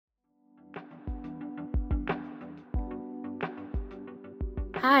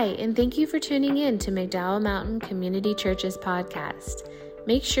Hi, and thank you for tuning in to McDowell Mountain Community Church's podcast.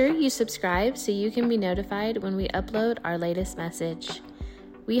 Make sure you subscribe so you can be notified when we upload our latest message.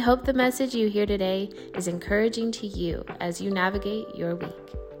 We hope the message you hear today is encouraging to you as you navigate your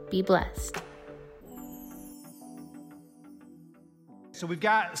week. Be blessed. So we've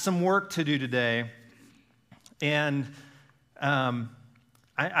got some work to do today, and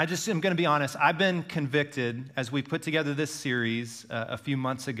I just am going to be honest. I've been convicted as we put together this series a few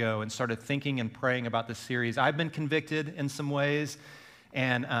months ago and started thinking and praying about this series. I've been convicted in some ways,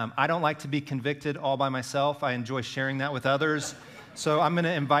 and I don't like to be convicted all by myself. I enjoy sharing that with others. So I'm going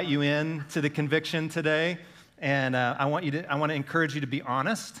to invite you in to the conviction today, and I want to encourage you to be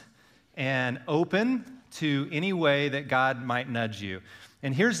honest and open to any way that God might nudge you.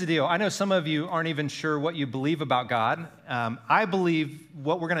 And here's the deal. I know some of you aren't even sure what you believe about God. I believe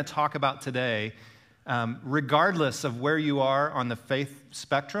what we're going to talk about today, regardless of where you are on the faith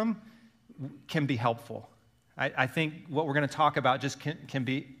spectrum, can be helpful. I think what we're going to talk about just can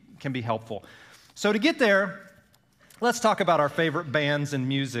be helpful. So to get there, let's talk about our favorite bands and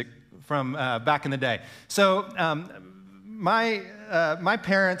music from back in the day. So my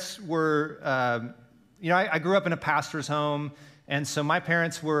parents were, I grew up in a pastor's home. And so my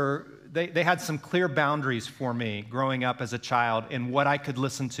parents they had some clear boundaries for me growing up as a child in what I could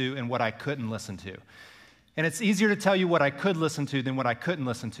listen to and what I couldn't listen to. And it's easier to tell you what I could listen to than what I couldn't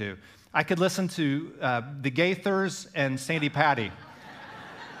listen to. I could listen to the Gaithers and Sandy Patty.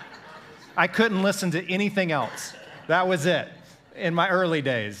 I couldn't listen to anything else. That was it in my early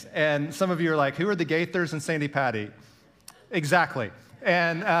days. And some of you are like, who are the Gaithers and Sandy Patty? Exactly.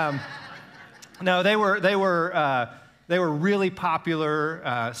 And no, they were really popular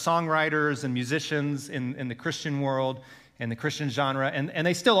songwriters and musicians in the Christian world, in the Christian genre, and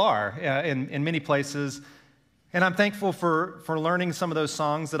they still are in many places. And I'm thankful for learning some of those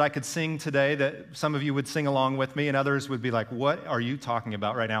songs that I could sing today that some of you would sing along with me, and others would be like, what are you talking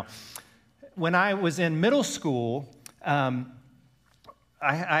about right now? When I was in middle school, I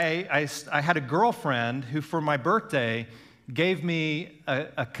had a girlfriend who, for my birthday, gave me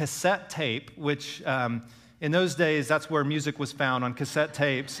a cassette tape, which in those days, that's where music was found, on cassette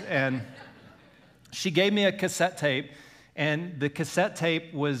tapes. And she gave me a cassette tape, and the cassette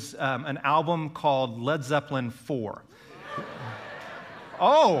tape was an album called Led Zeppelin 4.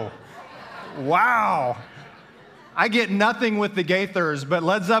 Oh, wow. I get nothing with the Gaithers, but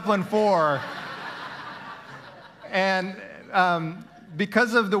Led Zeppelin 4. And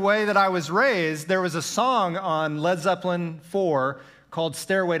because of the way that I was raised, there was a song on Led Zeppelin 4 called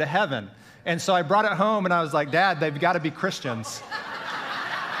Stairway to Heaven. And so I brought it home, and I was like, Dad, they've got to be Christians.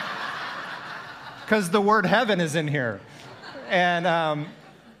 Because the word heaven is in here. And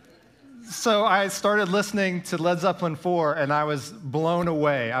so I started listening to Led Zeppelin 4, and I was blown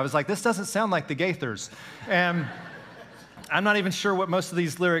away. I was like, this doesn't sound like the Gaithers. And I'm not even sure what most of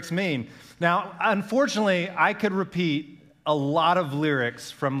these lyrics mean. Now, unfortunately, I could repeat a lot of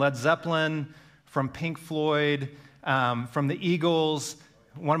lyrics from Led Zeppelin, from Pink Floyd, from the Eagles.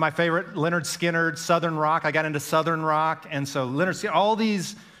 One of my favorite, Lynyrd Skynyrd, Southern rock. I got into Southern rock, and so Lynyrd Skynyrd, all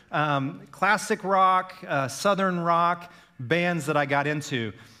these classic rock, Southern rock bands that I got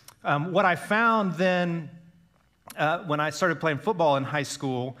into. What I found then, when I started playing football in high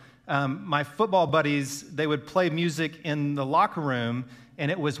school, my football buddies, they would play music in the locker room,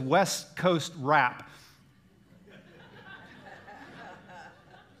 and it was West Coast rap.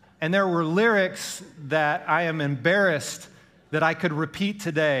 And there were lyrics that I am embarrassed that I could repeat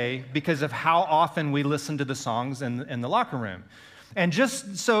today because of how often we listen to the songs in the locker room. And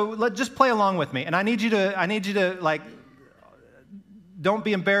just play along with me. And I need you to like, don't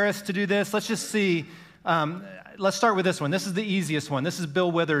be embarrassed to do this. Let's just see. Let's start with this one. This is the easiest one. This is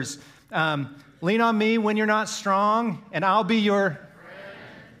Bill Withers. Lean on me when you're not strong, and I'll be your friend.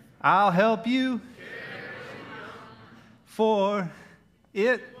 I'll help you for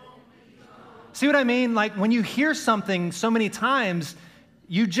it. See what I mean? Like when you hear something so many times,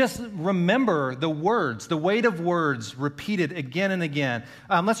 you just remember the words, the weight of words repeated again and again.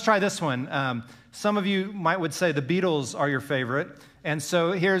 Let's try this one. Some of you would say the Beatles are your favorite. And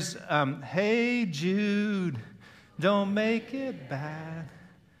so here's, hey Jude, don't make it bad.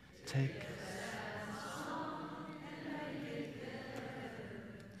 Take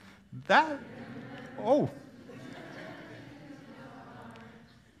that. Oh.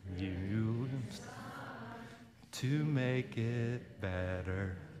 You to make it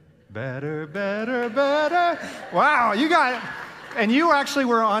better, better, better, better. Wow, you got it. And you actually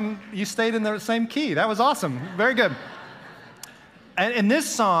you stayed in the same key. That was awesome. Very good. And this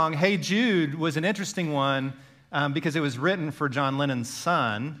song, Hey Jude, was an interesting one because it was written for John Lennon's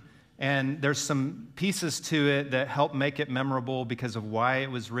son, and there's some pieces to it that help make it memorable because of why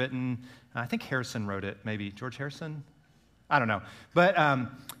it was written. I think Harrison wrote it, maybe George Harrison? I don't know. But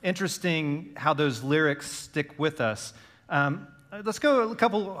interesting how those lyrics stick with us. Let's go a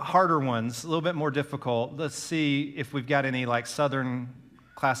couple harder ones, a little bit more difficult. Let's see if we've got any like Southern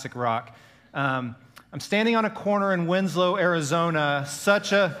classic rock. I'm standing on a corner in Winslow, Arizona.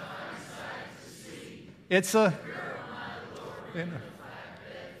 Such a... It's a...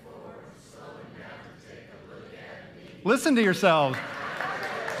 Listen to yourselves.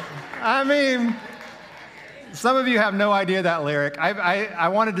 I mean, some of you have no idea that lyric. I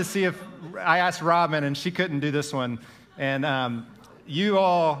wanted to see if... I asked Robin, and she couldn't do this one. And you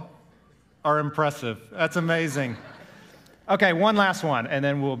all are impressive. That's amazing. Okay, one last one, and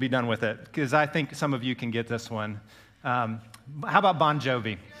then we'll be done with it, because I think some of you can get this one. How about Bon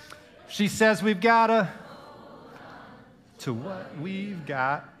Jovi? She says we've got to what we've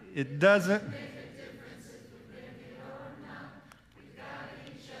got. It doesn't...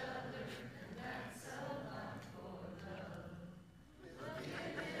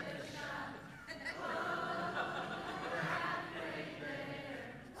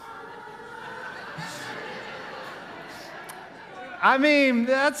 I mean,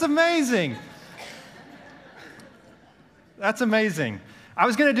 that's amazing. That's amazing. I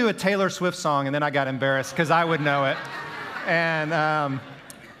was going to do a Taylor Swift song, and then I got embarrassed because I would know it. And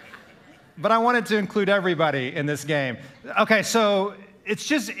but I wanted to include everybody in this game. Okay, so it's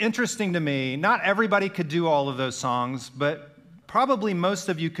just interesting to me. Not everybody could do all of those songs, but probably most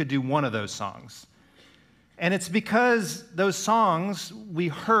of you could do one of those songs. And it's because those songs we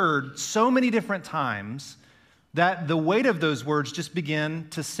heard so many different times that the weight of those words just begin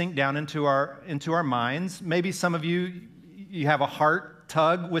to sink down into our minds. Maybe some of you have a heart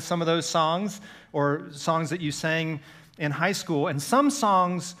tug with some of those songs, or songs that you sang in high school. And some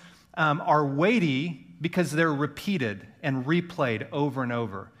songs are weighty because they're repeated and replayed over and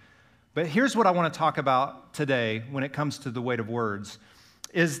over. But here's what I want to talk about today when it comes to the weight of words,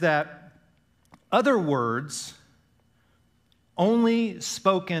 is that other words only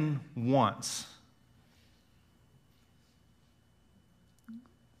spoken once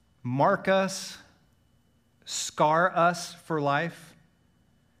mark us, scar us for life.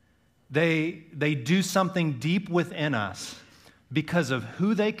 They do something deep within us because of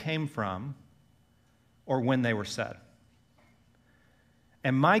who they came from or when they were said.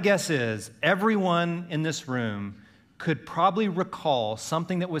 And my guess is everyone in this room could probably recall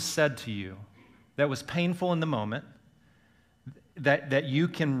something that was said to you that was painful in the moment that you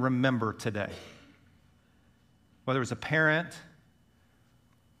can remember today. Whether it was a parent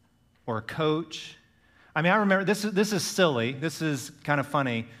or a coach. I mean, I remember, this is silly, this is kind of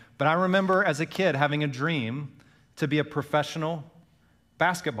funny, but I remember as a kid having a dream to be a professional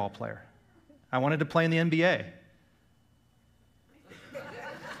basketball player. I wanted to play in the NBA.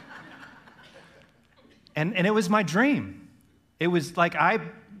 And it was my dream. It was like I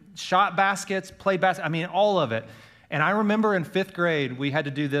shot baskets, played basketball, I mean, all of it. And I remember in 5th grade, we had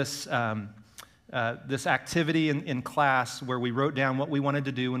to do this activity in class where we wrote down what we wanted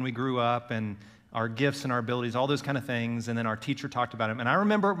to do when we grew up and our gifts and our abilities, all those kind of things, and then our teacher talked about them. And I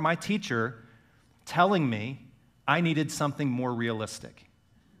remember my teacher telling me I needed something more realistic.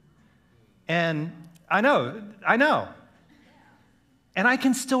 And I know. And I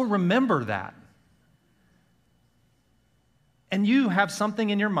can still remember that. And you have something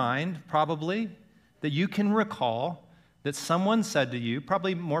in your mind, probably, that you can recall that someone said to you,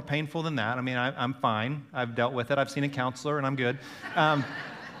 probably more painful than that. I mean, I'm fine. I've dealt with it. I've seen a counselor, and I'm good.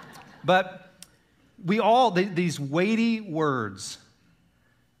 But we all, these weighty words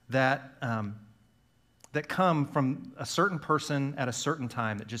that come from a certain person at a certain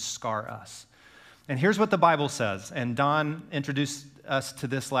time that just scar us. And here's what the Bible says. And Don introduced us to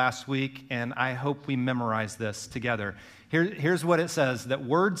this last week, and I hope we memorize this together. Here's what it says, that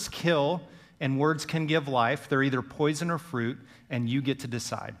words kill and words can give life. They're either poison or fruit, and you get to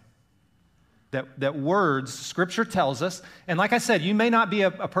decide. That words, Scripture tells us, and like I said, you may not be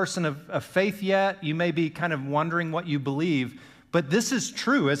a person of faith yet. You may be kind of wondering what you believe, but this is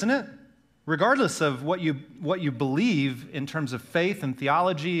true, isn't it? Regardless of what you believe in terms of faith and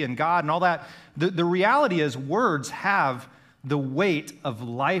theology and God and all that, the reality is words have the weight of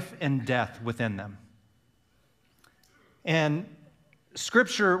life and death within them. And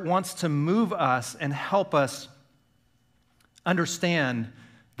Scripture wants to move us and help us understand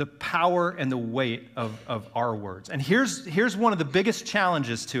the power and the weight of our words. And here's one of the biggest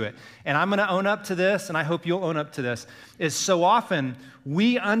challenges to it. And I'm going to own up to this, and I hope you'll own up to this, is so often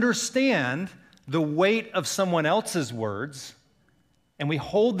we understand the weight of someone else's words, and we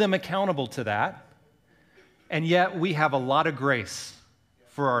hold them accountable to that, and yet we have a lot of grace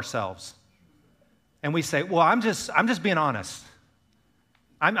for ourselves. And we say, well, I'm just being honest.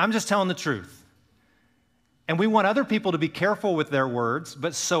 I'm just telling the truth. And we want other people to be careful with their words,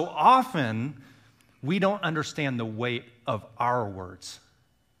 but so often we don't understand the weight of our words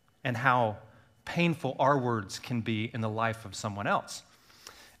and how painful our words can be in the life of someone else.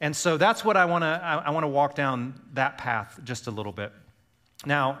 And so that's what I want to walk down that path just a little bit.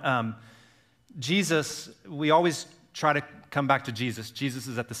 Now, Jesus, we always try to come back to Jesus. Jesus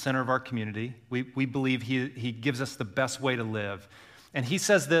is at the center of our community. We believe he gives us the best way to live. And he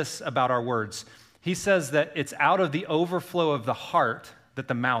says this about our words. He says that it's out of the overflow of the heart that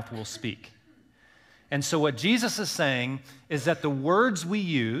the mouth will speak. And so what Jesus is saying is that the words we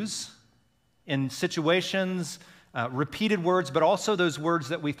use in situations, repeated words, but also those words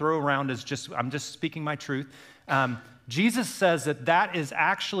that we throw around as I'm just speaking my truth. Jesus says that is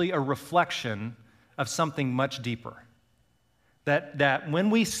actually a reflection of something much deeper. That when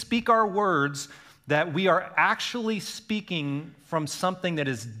we speak our words, that we are actually speaking from something that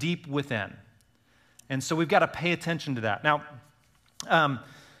is deep within. And so we've got to pay attention to that. Now,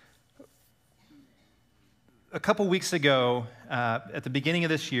 a couple weeks ago, at the beginning of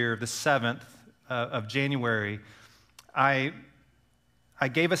this year, the 7th of January, I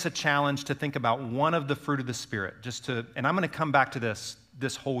gave us a challenge to think about one of the fruit of the Spirit, and I'm going to come back to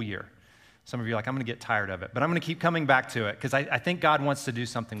this whole year. Some of you are like, I'm going to get tired of it, but I'm going to keep coming back to it because I think God wants to do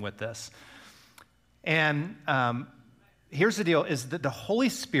something with this. And here's the deal, is that the Holy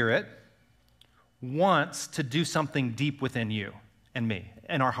Spirit wants to do something deep within you and me,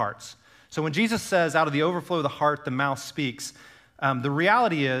 in our hearts. So when Jesus says, out of the overflow of the heart, the mouth speaks, the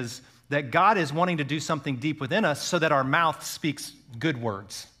reality is that God is wanting to do something deep within us so that our mouth speaks good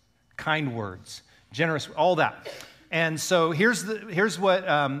words, kind words, generous, all that. And so here's what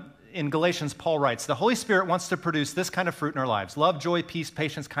in Galatians Paul writes: the Holy Spirit wants to produce this kind of fruit in our lives: love, joy, peace,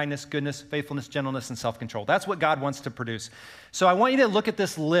 patience, kindness, goodness, faithfulness, gentleness, and self-control. That's what God wants to produce. So I want you to look at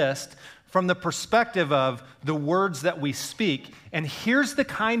this list from the perspective of the words that we speak. And here's the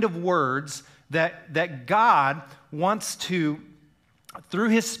kind of words that God wants to, through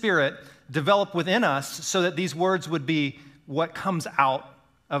His Spirit, develop within us so that these words would be what comes out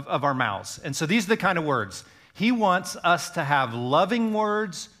of our mouths. And so these are the kind of words. He wants us to have loving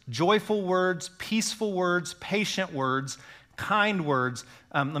words, joyful words, peaceful words, patient words, kind words.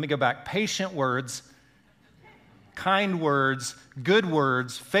 Let me go back. Patient words, kind words, good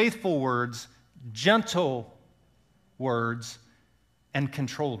words, faithful words, gentle words, and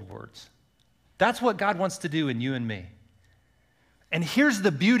controlled words. That's what God wants to do in you and me. And here's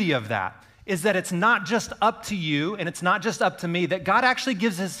the beauty of that, is that it's not just up to you and it's not just up to me, that God actually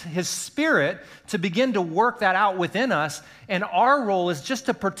gives His Spirit to begin to work that out within us, and our role is just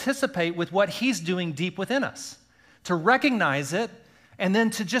to participate with what He's doing deep within us, to recognize it and then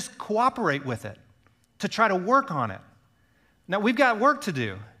to just cooperate with it, to try to work on it. Now, we've got work to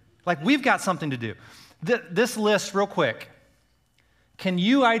do. Like, we've got something to do. This list, real quick, can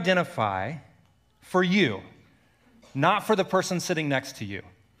you identify for you, not for the person sitting next to you,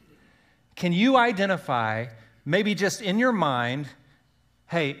 can you identify, maybe just in your mind,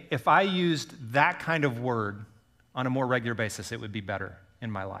 hey, if I used that kind of word on a more regular basis, it would be better in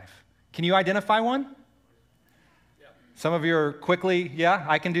my life? Can you identify one? Yeah. Some of you are quickly, yeah,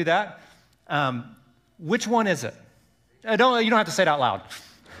 I can do that. Which one is it? You don't have to say it out loud.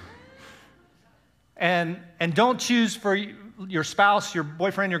 And don't choose for your spouse, your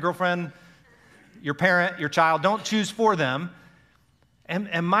boyfriend, your girlfriend, your parent, your child. Don't choose for them.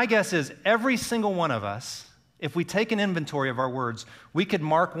 And my guess is every single one of us, if we take an inventory of our words, we could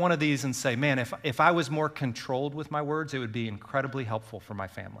mark one of these and say, man, if I was more controlled with my words, it would be incredibly helpful for my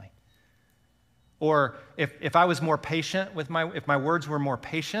family. Or if I was more patient with if my words were more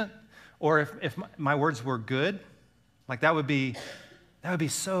patient, or if my words were good, like that would be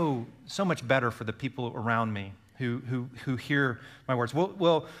so much better for the people around me who hear my words.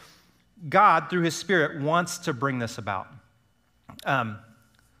 Well, God, through His Spirit, wants to bring this about.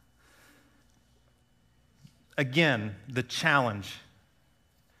 Again, the challenge,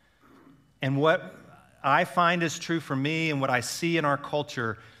 and what I find is true for me and what I see in our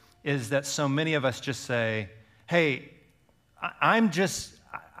culture is that so many of us just say, hey, I'm just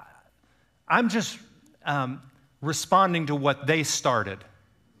responding to what they started.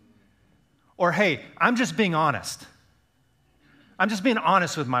 Or, hey, I'm just being honest. I'm just being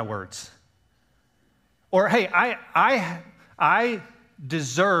honest with my words. Or, hey, I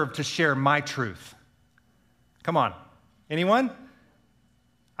deserve to share my truth. Come on. Anyone?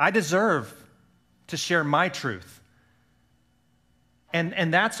 I deserve to share my truth.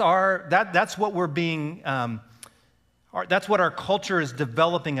 And that's what we're being, that's what our culture is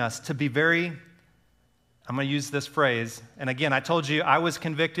developing us to be very, I'm going to use this phrase, and again, I told you I was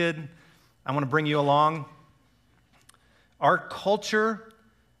convicted. I want to bring you along. Our culture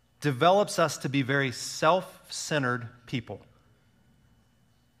develops us to be very self-centered people.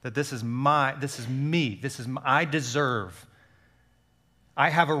 That this is me, I deserve. I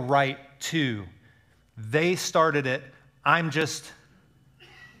have a right to. They started it. I'm just,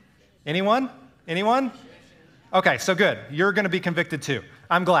 anyone? Okay, so good. You're going to be convicted too.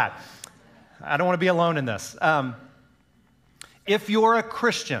 I'm glad. I don't want to be alone in this. If you're a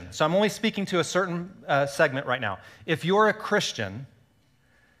Christian, so I'm only speaking to a certain segment right now. If you're a Christian,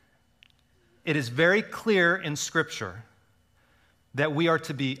 it is very clear in Scripture that we are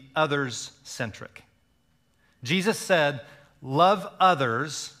to be others-centric. Jesus said, love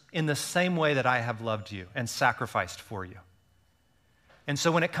others in the same way that I have loved you and sacrificed for you. And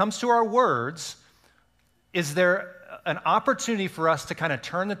so when it comes to our words, is there an opportunity for us to kind of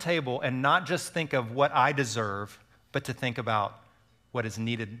turn the table and not just think of what I deserve, but to think about what is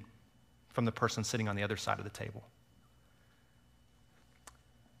needed from the person sitting on the other side of the table?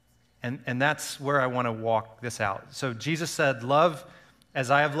 And that's where I want to walk this out. So Jesus said, love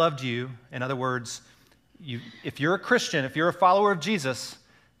as I have loved you. In other words, if you're a Christian, if you're a follower of Jesus,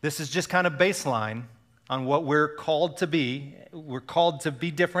 this is just kind of baseline on what we're called to be. We're called to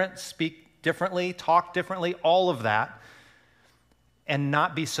be different, speak differently, talk differently, all of that, and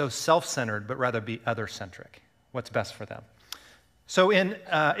not be so self-centered, but rather be other-centric. What's best for them? So in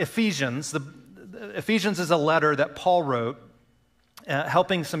Ephesians, Ephesians is a letter that Paul wrote,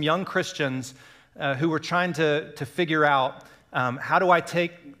 helping some young Christians who were trying to figure out how do I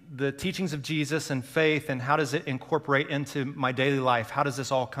take the teachings of Jesus and faith and how does it incorporate into my daily life? How does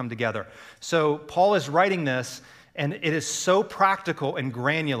this all come together? So Paul is writing this, and it is so practical and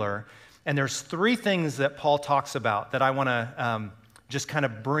granular. And there's three things that Paul talks about that I want to just kind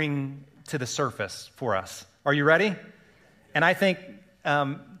of bring to the surface for us. Are you ready? And I think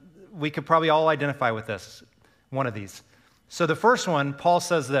we could probably all identify with this, one of these. So the first one, Paul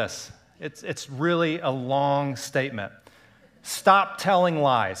says this. It's really a long statement. Stop telling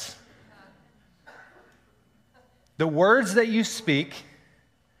lies. The words that you speak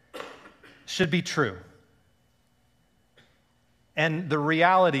should be true. And the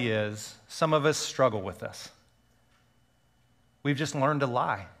reality is, some of us struggle with this. We've just learned to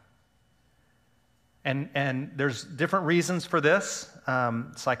lie. And there's different reasons for this.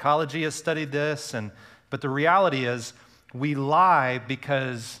 Psychology has studied this, but the reality is we lie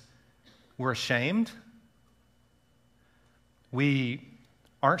because we're ashamed. We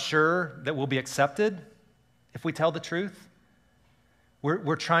aren't sure that we'll be accepted if we tell the truth.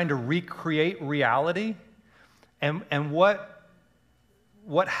 We're trying to recreate reality. And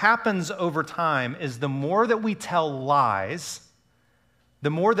what happens over time is the more that we tell lies, the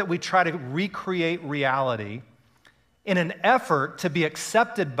more that we try to recreate reality in an effort to be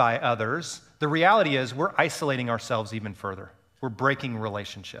accepted by others, the reality is we're isolating ourselves even further. We're breaking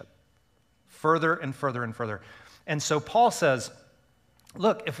relationship further and further and further. And so Paul says,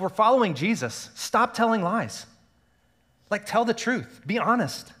 look, if we're following Jesus, stop telling lies. Like, tell the truth. Be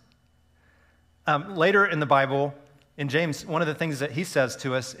honest. Later in the Bible, in James, one of the things that he says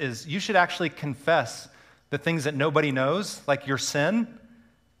to us is you should actually confess the things that nobody knows, like your sin,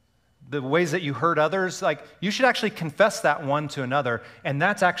 the ways that you hurt others. Like, you should actually confess that one to another, and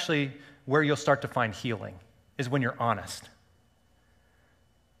that's actually where you'll start to find healing, is when you're honest.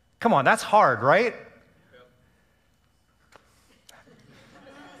 Come on, that's hard, right?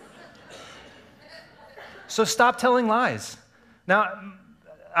 So stop telling lies. Now,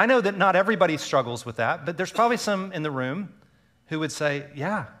 I know that not everybody struggles with that, but there's probably some in the room who would say,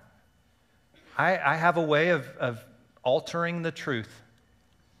 yeah, I have a way of altering the truth.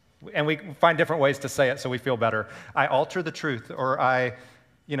 And we find different ways to say it so we feel better. I alter the truth, or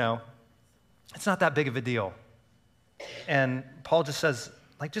it's not that big of a deal. And Paul just says,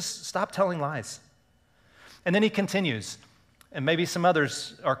 just stop telling lies. And then he continues, and maybe some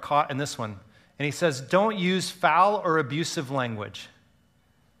others are caught in this one. And he says, don't use foul or abusive language.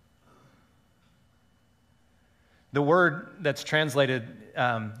 The word that's translated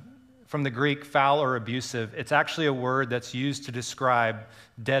from the Greek, foul or abusive, it's actually a word that's used to describe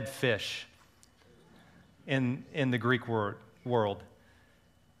dead fish in the Greek world,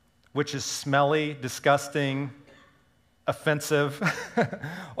 which is smelly, disgusting, offensive,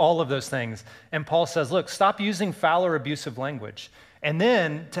 all of those things. And Paul says, look, stop using foul or abusive language. And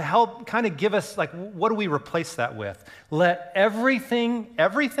then to help kind of give us, what do we replace that with? Let everything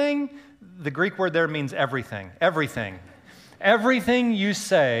the Greek word there means everything. Everything. Everything you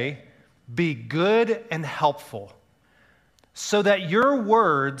say, be good and helpful, so that your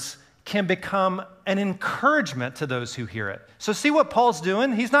words can become an encouragement to those who hear it. So see what Paul's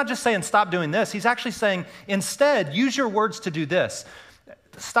doing? He's not just saying stop doing this. He's actually saying instead use your words to do this.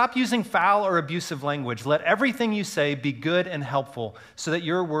 Stop using foul or abusive language. Let everything you say be good and helpful so that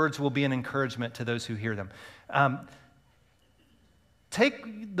your words will be an encouragement to those who hear them.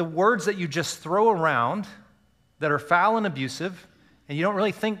 Take the words that you just throw around that are foul and abusive, and you don't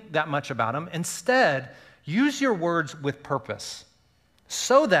really think that much about them. Instead, use your words with purpose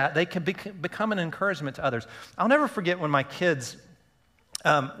so that they can become an encouragement to others. I'll never forget when my kids,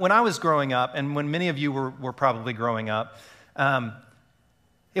 when I was growing up, and when many of you were probably growing up,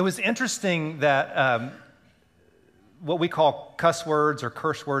 it was interesting that what we call cuss words or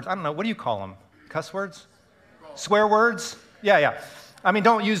curse words, I don't know, what do you call them? Cuss words? Swear words? Yeah. I mean,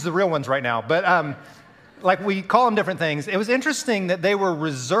 don't use the real ones right now, but like we call them different things. It was interesting that they were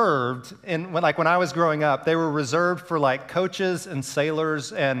reserved, when I was growing up, they were reserved for like coaches and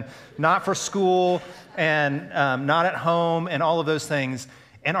sailors and not for school and not at home and all of those things.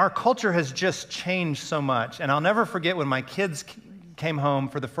 And our culture has just changed so much. And I'll never forget when my kids came home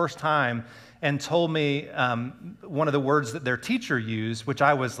for the first time and told me one of the words that their teacher used, which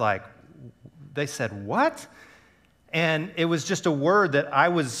I was like, they said, what? And it was just a word that I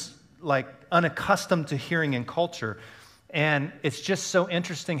was like unaccustomed to hearing in culture. And it's just so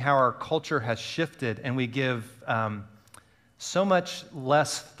interesting how our culture has shifted, and we give so much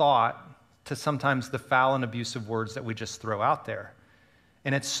less thought to sometimes the foul and abusive words that we just throw out there.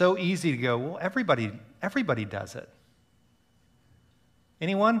 And it's so easy to go, well, everybody does it.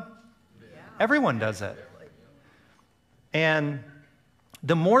 Anyone? Yeah. Everyone does it. And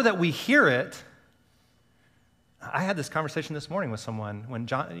the more that we hear it, I had this conversation this morning with someone when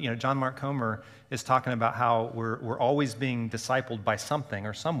John Mark Comer is talking about how we're always being discipled by something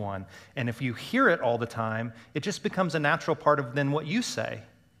or someone, and if you hear it all the time, it just becomes a natural part of then what you say.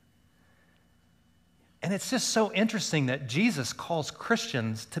 And it's just so interesting that Jesus calls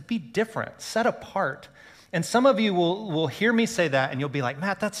Christians to be different, set apart. And some of you will hear me say that, and you'll be like,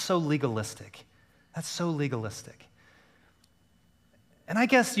 Matt, that's so legalistic. That's so legalistic. And I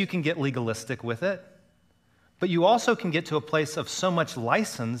guess you can get legalistic with it. But you also can get to a place of so much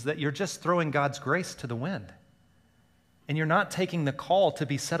license that you're just throwing God's grace to the wind. And you're not taking the call to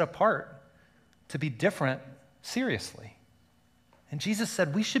be set apart, to be different seriously. And Jesus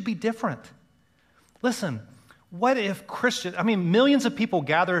said we should be different. Listen, what if millions of people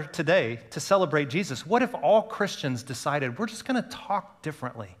gather today to celebrate Jesus. What if all Christians decided we're just going to talk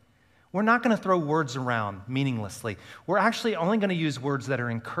differently? We're not going to throw words around meaninglessly. We're actually only going to use words that are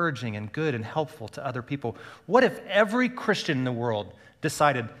encouraging and good and helpful to other people. What if every Christian in the world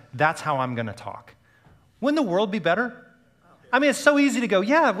decided that's how I'm going to talk? Wouldn't the world be better? I mean, it's so easy to go,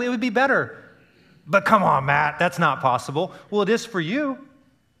 yeah, it would be better. But come on, Matt, that's not possible. Well, it is for you.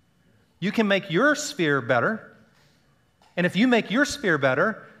 You can make your sphere better. And if you make your sphere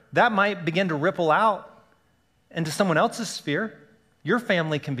better, that might begin to ripple out into someone else's sphere. Your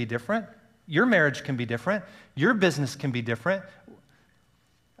family can be different. Your marriage can be different. Your business can be different.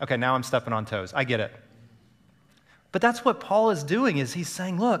 Okay, now I'm stepping on toes. I get it. But that's what Paul is doing, is he's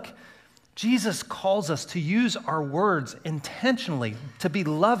saying, look, Jesus calls us to use our words intentionally, to be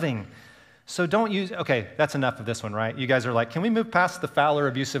loving. So don't use, okay, that's enough of this one, right? You guys are like, can we move past the foul or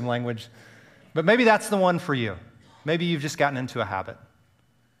abusive language? But maybe that's the one for you. Maybe you've just gotten into a habit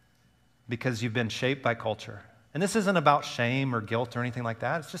because you've been shaped by culture. And this isn't about shame or guilt or anything like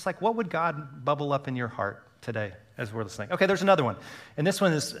that. It's just like, what would God bubble up in your heart today as we're listening? Okay, there's another one. And this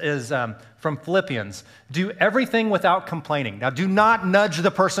one is from Philippians. Do everything without complaining. Now, do not nudge the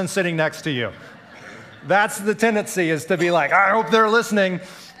person sitting next to you. That's the tendency, is to be like, I hope they're listening.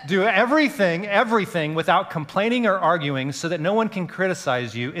 Do everything without complaining or arguing so that no one can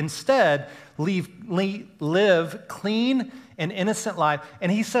criticize you. Instead, live clean and innocent life.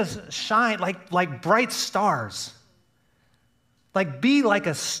 And he says, shine like bright stars. Like be like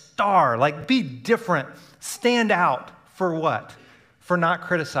a star, like be different. Stand out for what? For not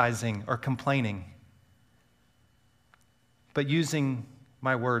criticizing or complaining, but using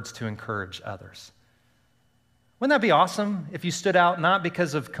my words to encourage others. Wouldn't that be awesome if you stood out not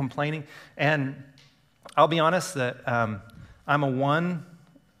because of complaining? And I'll be honest that I'm a 1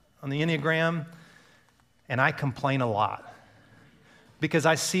 on the Enneagram, and I complain a lot because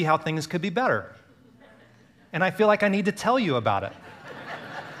I see how things could be better. And I feel like I need to tell you about it.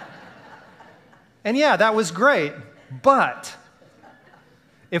 And yeah, that was great, but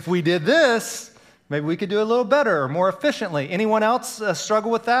if we did this, Maybe we could do a little better or more efficiently. Anyone else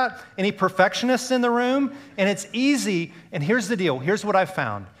struggle with that? Any perfectionists in the room? And it's easy, and here's the deal. Here's what I've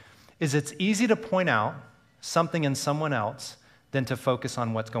found, is it's easy to point out something in someone else than to focus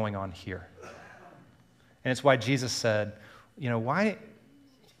on what's going on here. And it's why Jesus said, why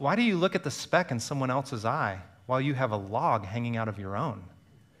do you look at the speck in someone else's eye while you have a log hanging out of your own?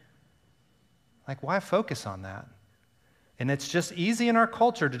 Like, why focus on that? And it's just easy in our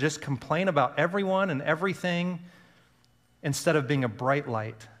culture to just complain about everyone and everything instead of being a bright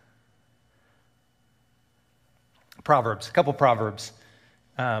light. Proverbs, a couple Proverbs.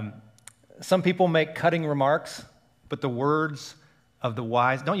 Some people make cutting remarks, but the words of the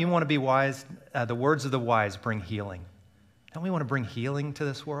wise, don't you want to be wise? The words of the wise bring healing. Don't we want to bring healing to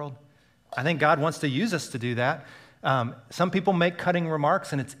this world? I think God wants to use us to do that. Some people make cutting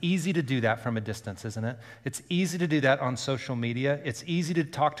remarks, and it's easy to do that from a distance, isn't it? It's easy to do that on social media. It's easy to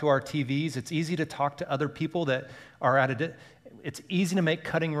talk to our TVs. It's easy to talk to other people that are it's easy to make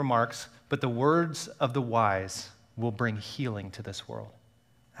cutting remarks, but the words of the wise will bring healing to this world.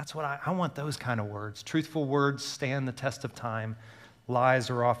 That's what I want, those kind of words. Truthful words stand the test of time.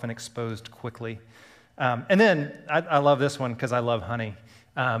 Lies are often exposed quickly. And then, I love this one because I love honey.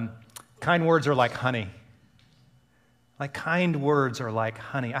 Kind words are like honey. Like, kind words are like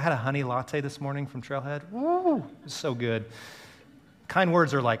honey. I had a honey latte this morning from Trailhead. Woo, it was so good. Kind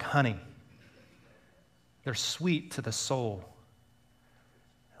words are like honey. They're sweet to the soul.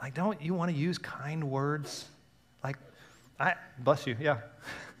 Like, don't you want to use kind words? Like, bless you, yeah.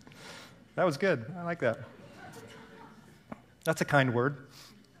 That was good. I like that. That's a kind word.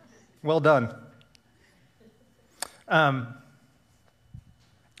 Well done.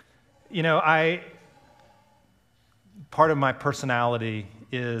 Part of my personality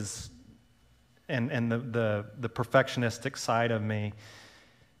is, and the perfectionistic side of me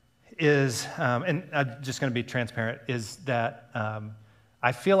is, and I'm just going to be transparent, is that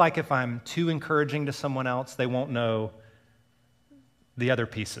I feel like if I'm too encouraging to someone else, they won't know the other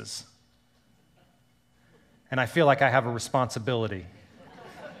pieces. And I feel like I have a responsibility.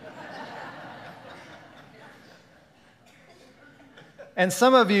 And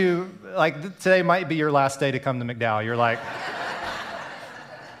some of you, like, today might be your last day to come to McDowell. You're like,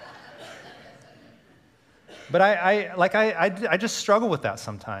 but I just struggle with that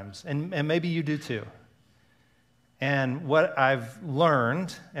sometimes, and maybe you do too. And what I've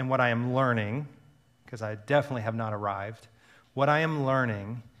learned, and what I am learning, because I definitely have not arrived, what I am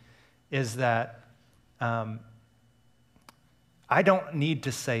learning is that I don't need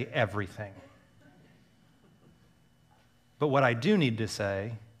to say everything. But what I do need to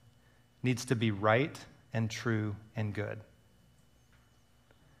say needs to be right and true and good.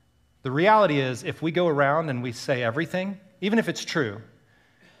 The reality is, if we go around and we say everything, even if it's true,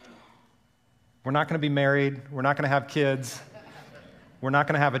 we're not going to be married, we're not going to have kids, we're not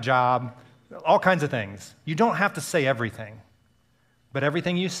going to have a job, all kinds of things. You don't have to say everything, but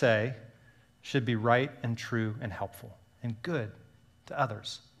everything you say should be right and true and helpful and good to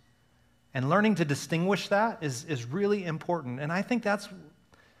others. And learning to distinguish that is really important. And I think that's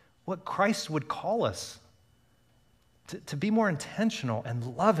what Christ would call us, to be more intentional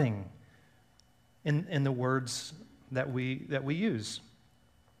and loving in the words that we use.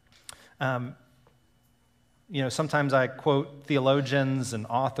 Sometimes I quote theologians and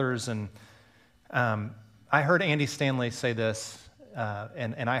authors, and I heard Andy Stanley say this,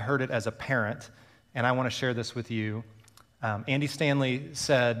 and I heard it as a parent, and I want to share this with you. Andy Stanley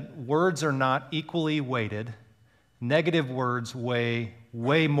said, words are not equally weighted. Negative words weigh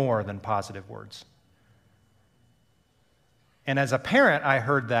way more than positive words. And as a parent, I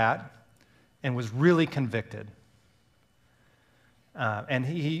heard that and was really convicted. And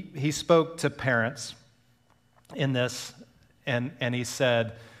he spoke to parents in this, and he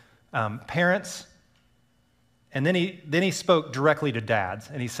said, parents, and then he spoke directly to dads,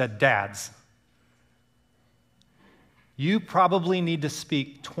 and he said, dads, you probably need to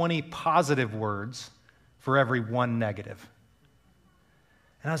speak 20 positive words for every one negative.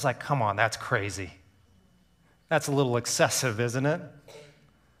 And I was like, come on, that's crazy. That's a little excessive, isn't it?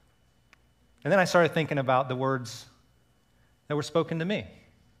 And then I started thinking about the words that were spoken to me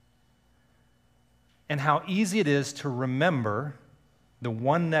and how easy it is to remember the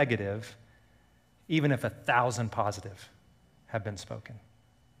one negative, even if 1,000 positive have been spoken.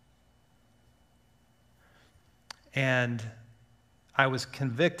 And I was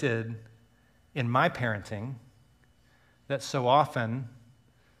convicted in my parenting that so often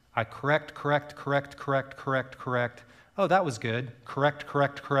I correct. Oh, that was good. Correct.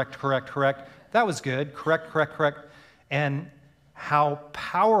 That was good. Correct. And how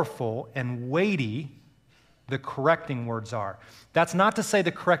powerful and weighty the correcting words are. That's not to say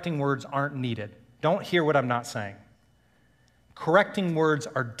the correcting words aren't needed. Don't hear what I'm not saying. Correcting words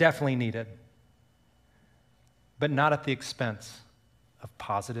are definitely needed, but not at the expense of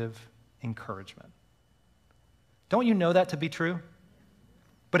positive encouragement. Don't you know that to be true?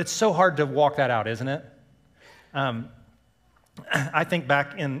 But it's so hard to walk that out, isn't it? I think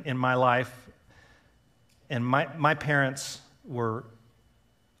back in my life, and my parents were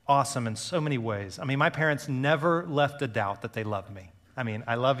awesome in so many ways. I mean, my parents never left a doubt that they loved me. I mean,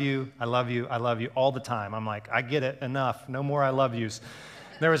 I love you, I love you, I love you all the time. I'm like, I get it, enough, no more I love yous.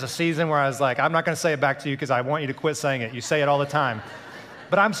 There was a season where I was like, I'm not going to say it back to you because I want you to quit saying it. You say it all the time.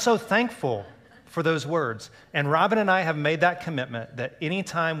 But I'm so thankful for those words. And Robin and I have made that commitment that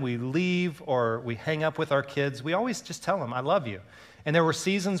anytime we leave or we hang up with our kids, we always just tell them, I love you. And there were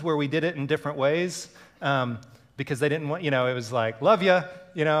seasons where we did it in different ways because they didn't want, it was like, love you,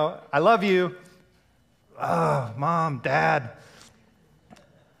 I love you. Oh, mom, dad.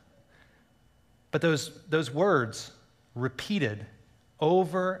 But those words repeated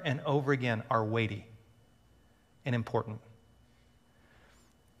over and over again are weighty and important.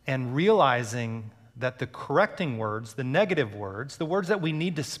 And realizing that the correcting words, the negative words, the words that we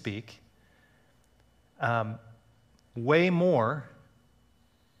need to speak, weigh more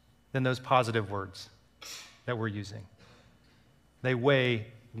than those positive words that we're using. They weigh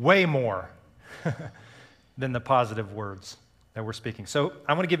way more than the positive words that we're speaking. So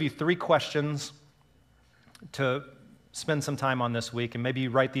I want to give you 3 questions to spend some time on this week, and maybe you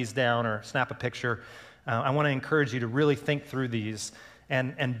write these down or snap a picture. I want to encourage you to really think through these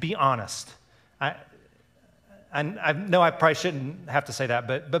and be honest. I know I probably shouldn't have to say that,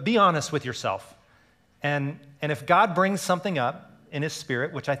 but be honest with yourself. And if God brings something up in His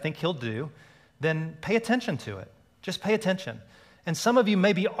Spirit, which I think He'll do, then pay attention to it. Just pay attention. And some of you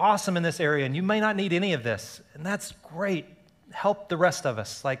may be awesome in this area, and you may not need any of this, and that's great. Help the rest of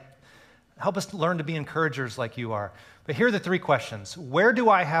us. Help us learn to be encouragers like you are. But here are the 3 questions. Where do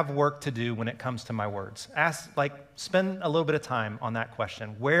I have work to do when it comes to my words? Spend a little bit of time on that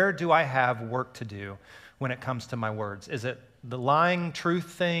question. Where do I have work to do when it comes to my words? Is it the lying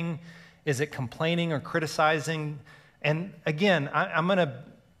truth thing? Is it complaining or criticizing? And again, I'm going to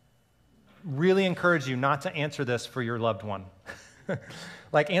really encourage you not to answer this for your loved one.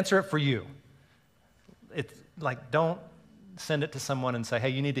 Answer it for you. It's don't send it to someone and say, hey,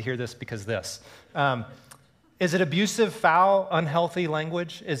 you need to hear this because this. Is it abusive, foul, unhealthy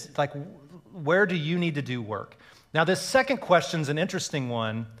language? Where do you need to do work? Now, this second question is an interesting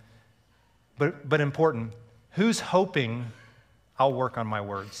one, but important. Who's hoping I'll work on my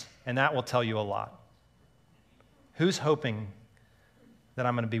words? And that will tell you a lot. Who's hoping that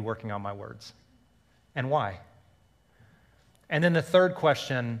I'm going to be working on my words? And why? And then the third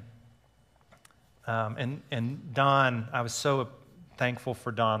question, and Don, I was so thankful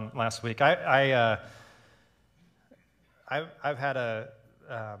for Don last week. I've had a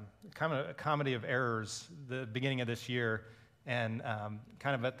kind of a comedy of errors the beginning of this year, and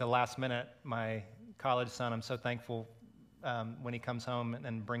kind of at the last minute, my college son, I'm so thankful when he comes home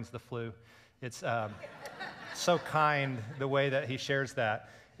and brings the flu. It's so kind the way that he shares that.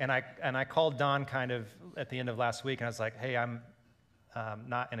 And I called Don kind of at the end of last week, and I was like, hey, I'm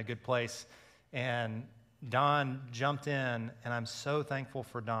not in a good place. And Don jumped in, and I'm so thankful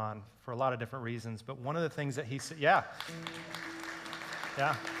for Don for a lot of different reasons. But one of the things that he said, yeah.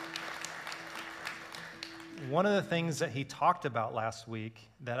 One of the things that he talked about last week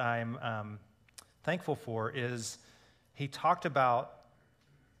that I'm thankful for is he talked about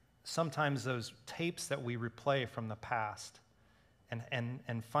sometimes those tapes that we replay from the past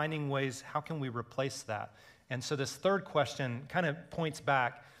and finding ways, how can we replace that? And so this third question kind of points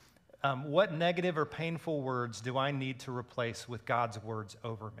back, what negative or painful words do I need to replace with God's words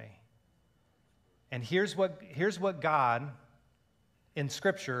over me? And here's what God in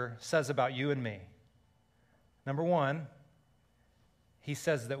Scripture says about you and me. Number 1, He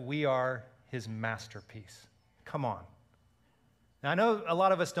says that we are His masterpiece. Come on. Now, I know a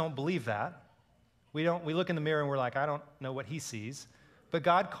lot of us don't believe that. We look in the mirror and we're like, I don't know what He sees. But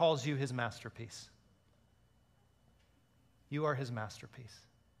God calls you His masterpiece. You are His masterpiece.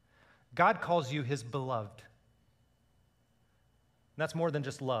 God calls you His beloved. And that's more than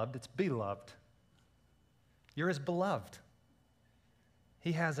just loved, it's beloved. You're His beloved.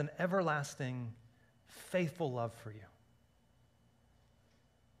 He has an everlasting, faithful love for you.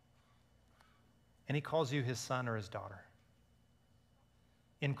 And He calls you His son or His daughter.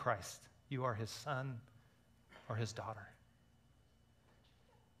 In Christ, you are His son or His daughter.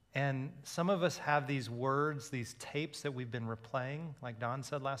 And some of us have these words, these tapes that we've been replaying, like Don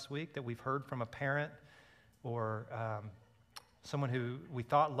said last week, that we've heard from a parent or someone who we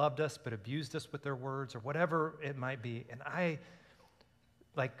thought loved us but abused us with their words, or whatever it might be. And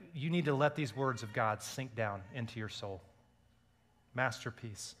you need to let these words of God sink down into your soul.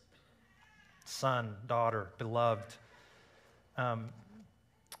 Masterpiece, son, daughter, beloved.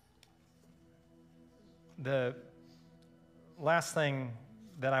 The last thing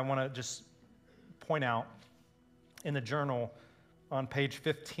that I want to just point out in the journal on page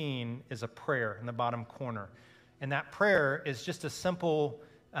 15 is a prayer in the bottom corner. And that prayer is just a simple,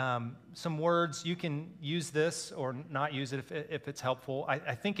 some words. You can use this or not use it if it's helpful.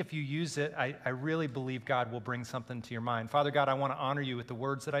 I think if you use it, I really believe God will bring something to your mind. Father God, I want to honor you with the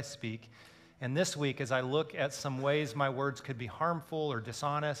words that I speak. And this week, as I look at some ways my words could be harmful or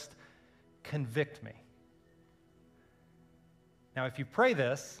dishonest, convict me. Now, if you pray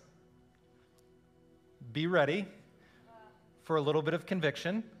this, be ready for a little bit of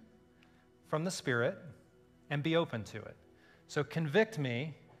conviction from the Spirit and be open to it. So convict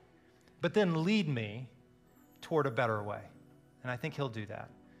me, but then lead me toward a better way. And I think he'll do that.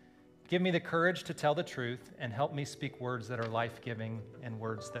 Give me the courage to tell the truth and help me speak words that are life-giving and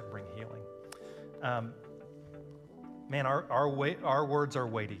words that bring healing. Man, our words are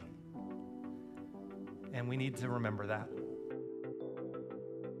weighty, and we need to remember that.